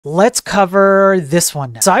Let's cover this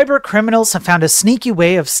one now. Cyber criminals have found a sneaky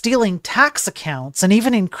way of stealing tax accounts and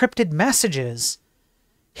even encrypted messages.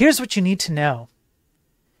 Here's what you need to know.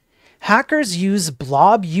 Hackers use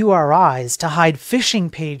blob URIs to hide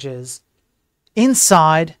phishing pages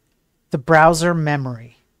inside the browser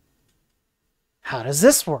memory. How does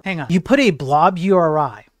this work? Hang on. You put a blob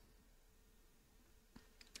URI,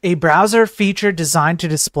 a browser feature designed to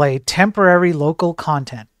display temporary local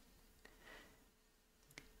content,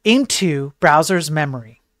 into browser's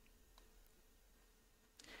memory.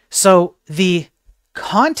 So the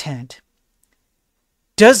content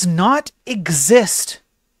does not exist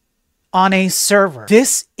on a server.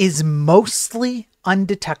 This is mostly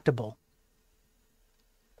undetectable.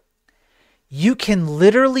 You can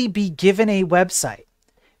literally be given a website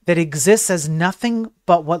that exists as nothing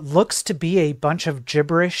but what looks to be a bunch of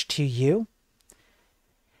gibberish to you,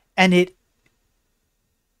 and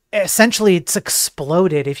essentially it's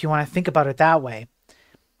exploded, if you want to think about it that way,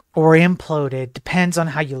 or imploded, depends on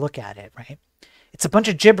how you look at it, right? It's a bunch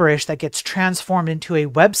of gibberish that gets transformed into a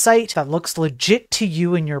website that looks legit to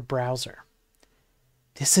you in your browser.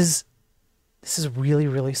 This is really,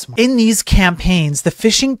 really smart. In these campaigns, the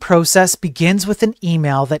phishing process begins with an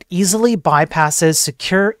email that easily bypasses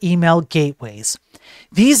secure email gateways.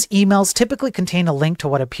 These emails typically contain a link to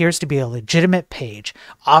what appears to be a legitimate page,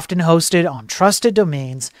 often hosted on trusted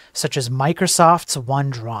domains such as Microsoft's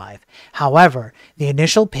OneDrive. However, the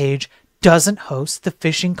initial page doesn't host the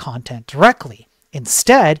phishing content directly.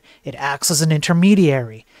 Instead, it acts as an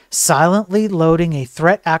intermediary, silently loading a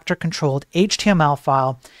threat actor-controlled HTML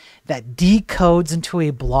file that decodes into a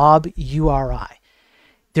blob URI.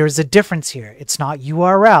 There's a difference here. It's not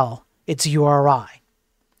URL, it's URI.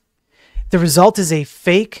 The result is a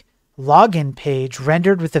fake login page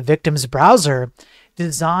rendered with the victim's browser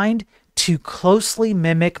designed to closely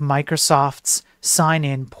mimic Microsoft's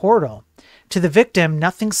sign-in portal. To the victim,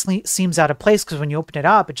 nothing seems out of place because when you open it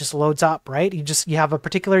up, it just loads up, right? You have a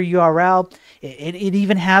particular URL. It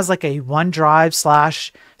even has like a OneDrive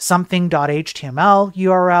 / something.html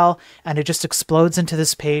URL, and it just explodes into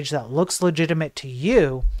this page that looks legitimate to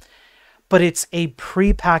you, but it's a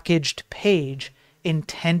prepackaged page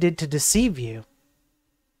intended to deceive you.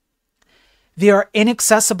 They are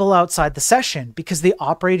inaccessible outside the session because they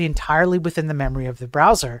operate entirely within the memory of the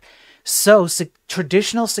browser. So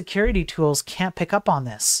traditional security tools can't pick up on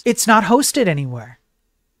this. It's not hosted anywhere.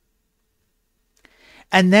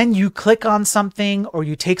 And then you click on something or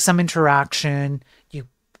you take some interaction, you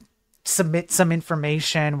submit some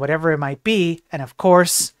information, whatever it might be. And of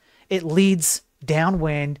course, it leads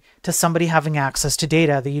downwind to somebody having access to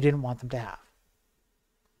data that you didn't want them to have.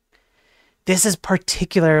 This is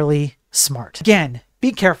particularly smart. Again,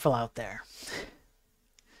 be careful out there.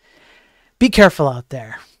 Be careful out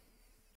there.